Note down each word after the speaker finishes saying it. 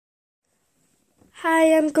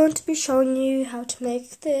Hi, I'm going to be showing you how to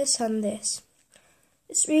make this and this.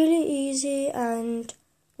 It's really easy, and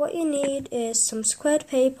what you need is some squared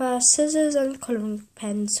paper, scissors and colouring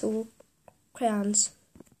pens or crayons.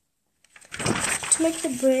 To make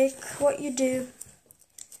the brick, what you do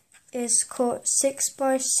is cut 6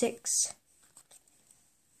 by 6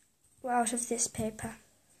 out of this paper.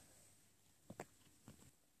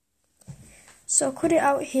 So cut it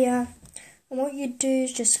out here, and what you do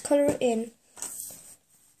is just colour it in.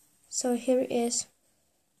 So here it is,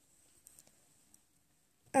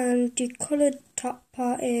 and you colour the top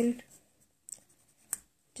part in,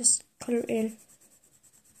 just colour it in.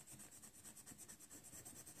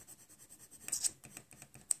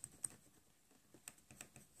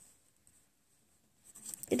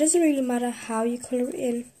 It doesn't really matter how you colour it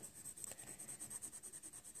in,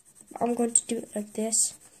 but I'm going to do it like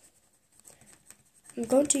this. I'm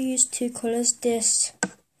going to use two colours, this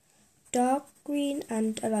dark green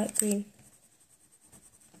and a light green.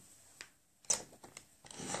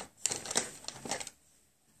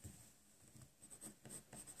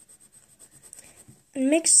 It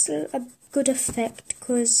makes a good effect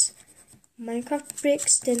because Minecraft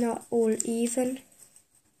bricks, they're not all even,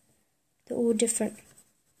 they're all different.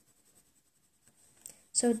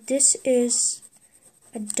 So this is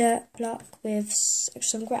a dirt block with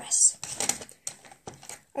some grass.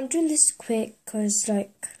 I'm doing this quick because I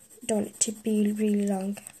don't want it to be really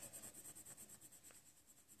long.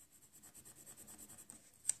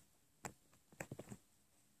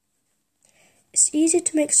 It's easy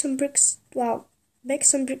to make some bricks, make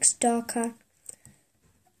some bricks darker,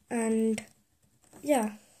 and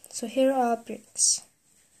yeah, so here are our bricks.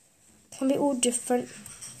 Can be all different.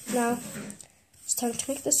 Now it's time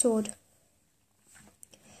to make the sword.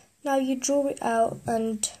 Now you draw it out,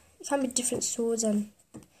 and it can be different swords and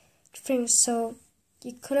things, so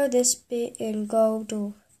you colour this bit in gold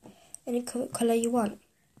or any colour you want.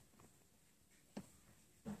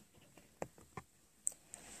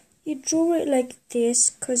 You draw it like this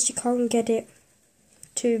because you can't get it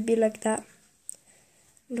to be like that,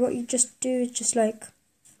 and what you just do is just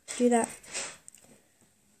do that.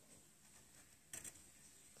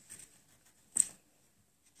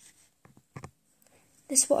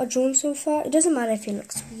 This is what I've drawn so far. It doesn't matter if it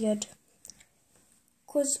looks weird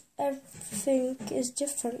because everything is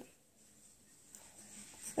different,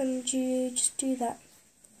 and you just do that.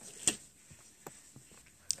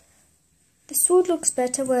 The sword looks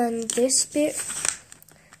better when this bit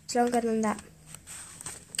is longer than that,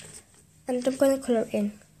 and I'm going to colour it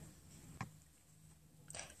in.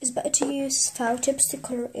 It's better to use file tips to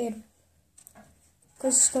colour it in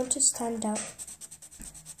because it's going to stand out.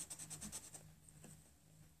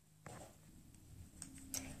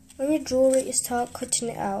 When you draw it, you start cutting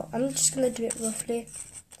it out. I'm just going to do it roughly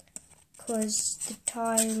because the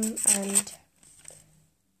time and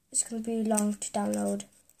it's going to be long to download.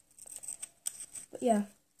 But yeah,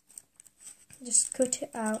 just cut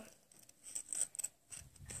it out.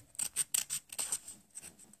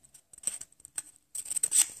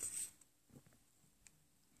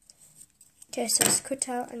 Okay, so it's cut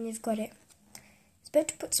out and you've got it. It's better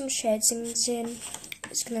to put some shades in,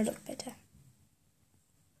 it's going to look better.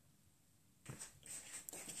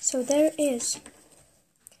 So there it is.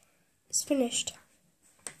 It's finished.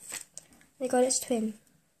 I got its twin.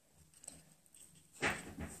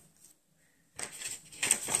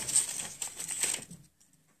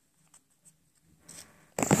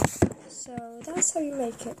 So that's how you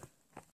make it.